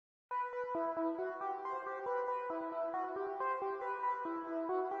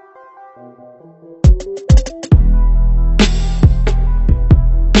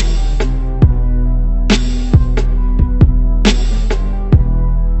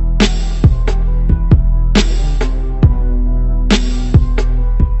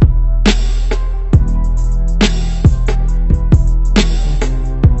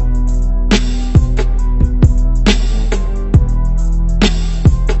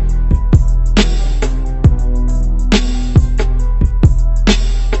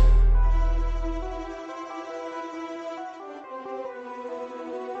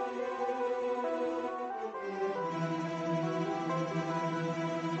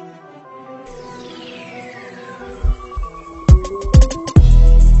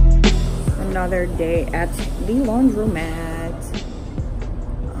Another day at the laundromat.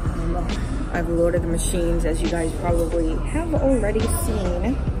 I've loaded the machines, as you guys probably have already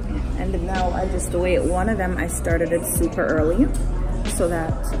seen, and now I just wait. One of them I started it super early so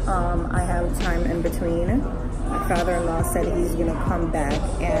that I have time in between. My father-in-law said he's gonna come back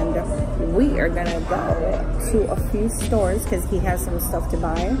and we are gonna go to a few stores because he has some stuff to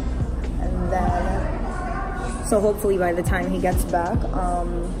buy, and then so hopefully by the time he gets back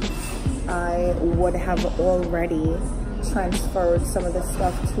I would have already transferred some of the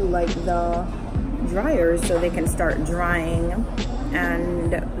stuff to like the dryers so they can start drying,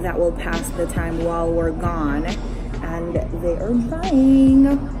 and that will pass the time while we're gone and they are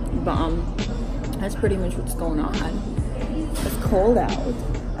drying. But that's pretty much what's going on. It's cold out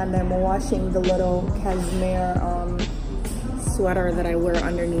and I'm washing the little cashmere sweater that I wear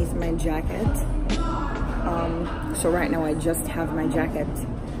underneath my jacket. So right now I just have my jacket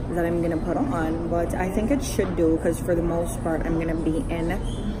that I'm gonna put on, but I think it should do because for the most part I'm gonna be in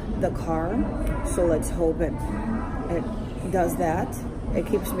the car, so let's hope it does that. It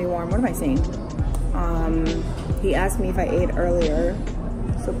keeps me warm. What am I saying? He asked me if I ate earlier,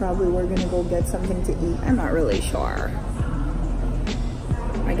 so probably we're gonna go get something to eat. I'm not really sure.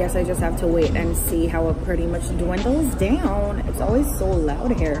 I guess I just have to wait and see how it pretty much dwindles down. It's always so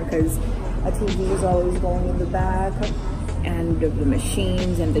loud here because a TV is always going in the back, and the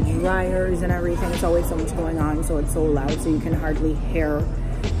machines and the dryers and everything. It's always so much going on, so it's so loud so you can hardly hear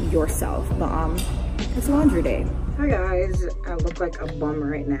yourself. But it's laundry day. Hi guys, I look like a bum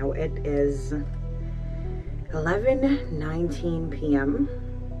right now. It is 11:19 p.m.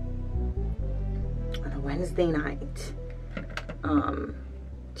 on a Wednesday night.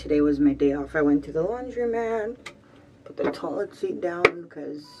 Today was my day off. I went to the laundromat, put the toilet seat down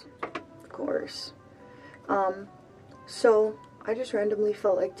because of course. So I just randomly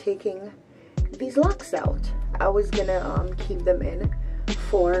felt like taking these locks out. I was gonna keep them in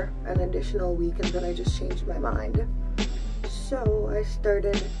for an additional week, and then I just changed my mind. So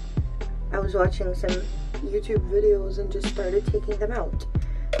I was watching some YouTube videos and just started taking them out.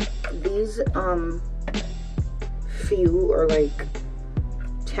 These few are like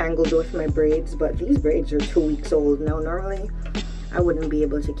tangled with my braids, but these braids are 2 weeks old now. Normally I wouldn't be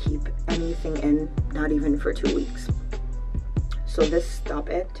able to keep anything in, not even for 2 weeks. So this Stop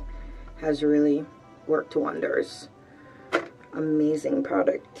It has really worked wonders. Amazing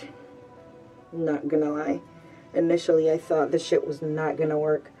product, not gonna lie. Initially I thought this shit was not gonna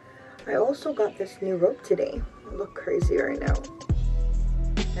work. I also got this new robe today. I look crazy right now.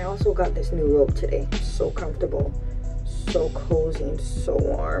 I also got this new robe today. So comfortable, so cozy, and so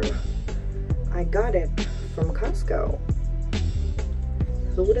warm. I got it from Costco.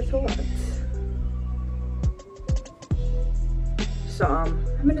 Who would have thought? So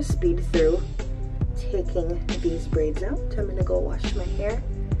I'm gonna speed through taking these braids out. I'm gonna go wash my hair,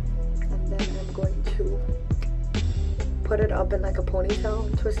 and then I'm going to put it up in like a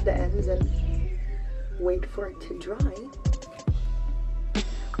ponytail, twist the ends, and wait for it to dry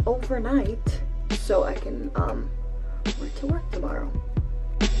overnight so I can wear to work tomorrow.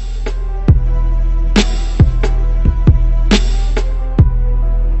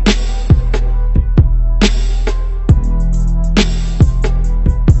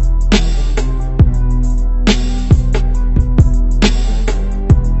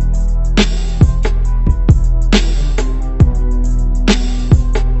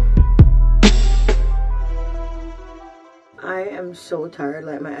 I'm so tired,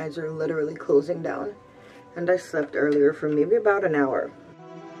 like my eyes are literally closing down, and I slept earlier for maybe about an hour.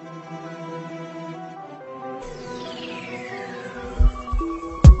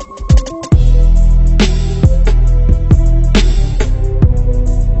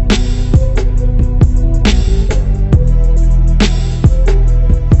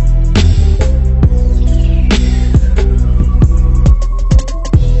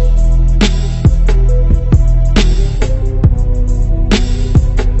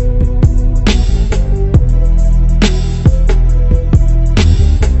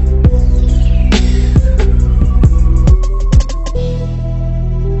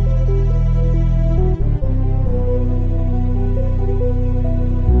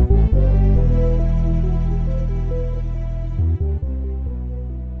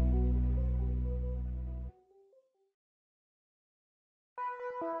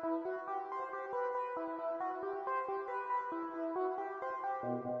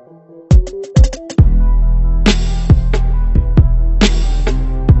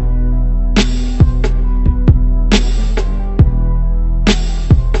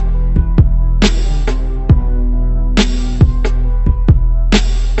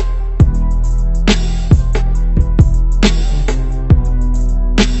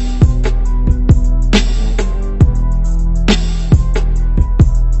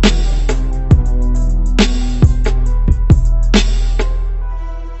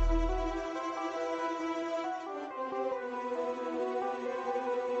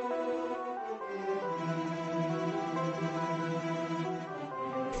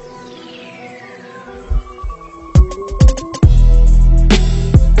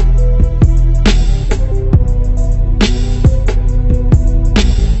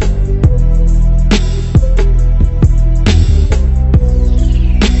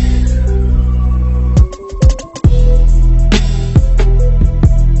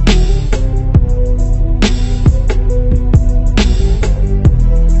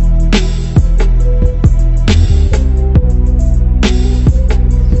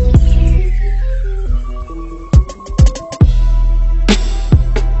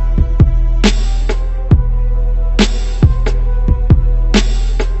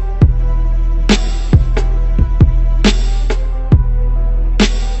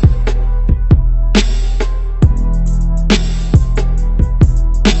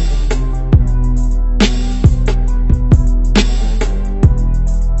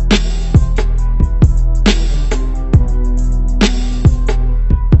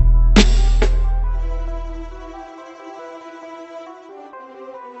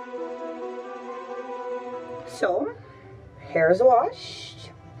 So, hair's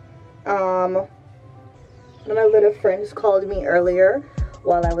washed. One of my little friends called me earlier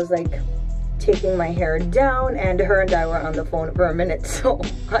while I was like taking my hair down, and her and I were on the phone for a minute, so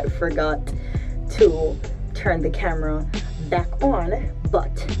I forgot to turn the camera back on.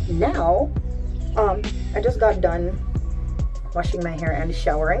 But now, I just got done washing my hair and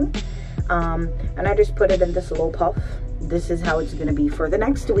showering, and I just put it in this low puff. This is how it's gonna be for the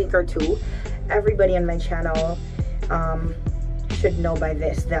next week or two. Everybody on my channel should know by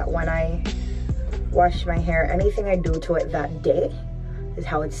this that when I wash my hair, anything I do to it that day is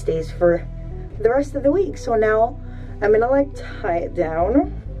how it stays for the rest of the week. So now I'm gonna like tie it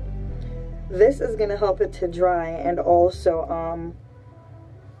down. This is gonna help it to dry, and also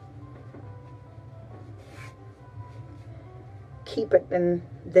keep it in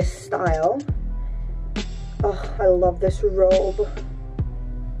this style. Oh, I love this robe.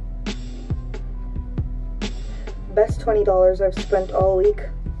 Best $20 I've spent all week.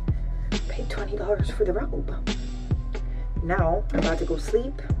 Paid $20 for the robe. Now I'm about to go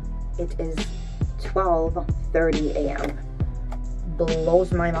sleep. It is 12:30 a.m.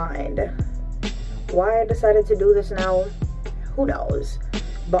 Blows my mind. Why I decided to do this now, who knows?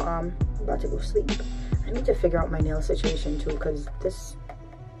 But I'm about to go sleep. I need to figure out my nail situation too, because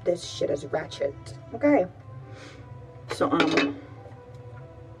this shit is ratchet. Okay. So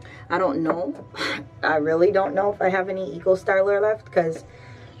I don't know. I really don't know if I have any Eco Styler left, because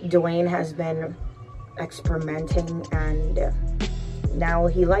Dwayne has been experimenting and now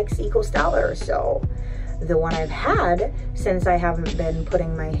he likes Eco Styler. So the one I've had since I haven't been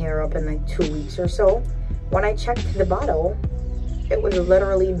putting my hair up in like 2 weeks or so, when I checked the bottle, it was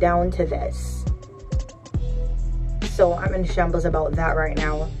literally down to this. So I'm in shambles about that right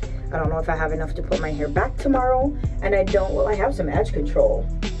now. I don't know if I have enough to put my hair back tomorrow, and I don't, well, I have some edge control.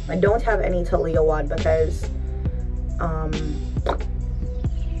 I don't have any Talia wad because I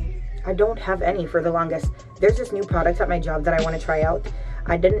don't have any for the longest. There's this new product at my job that I want to try out.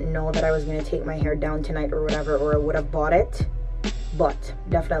 I didn't know that I was going to take my hair down tonight or whatever, or I would have bought it, but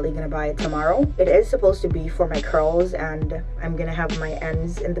definitely going to buy it tomorrow. It is supposed to be for my curls, and I'm going to have my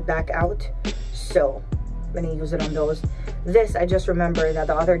ends in the back out, so I'm going to use it on those. This, I just remember that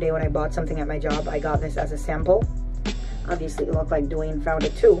the other day when I bought something at my job, I got this as a sample. Obviously it looked like Dwayne found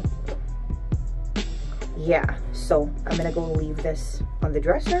it too. Yeah, so I'm gonna go leave this on the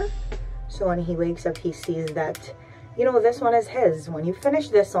dresser, so when he wakes up he sees that, you know, this one is his. When you finish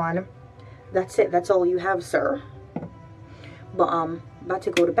this one, that's it, that's all you have, sir. But about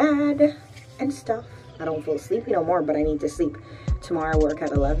to go to bed and stuff. I don't feel sleepy no more, but I need to sleep. Tomorrow I work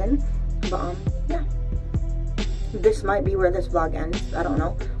at 11. But yeah, this might be where this vlog ends, I don't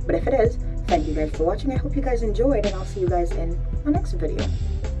know, but if it is, thank you guys for watching. I hope you guys enjoyed, and I'll see you guys in my next video.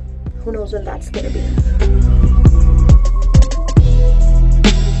 Who knows when that's gonna be.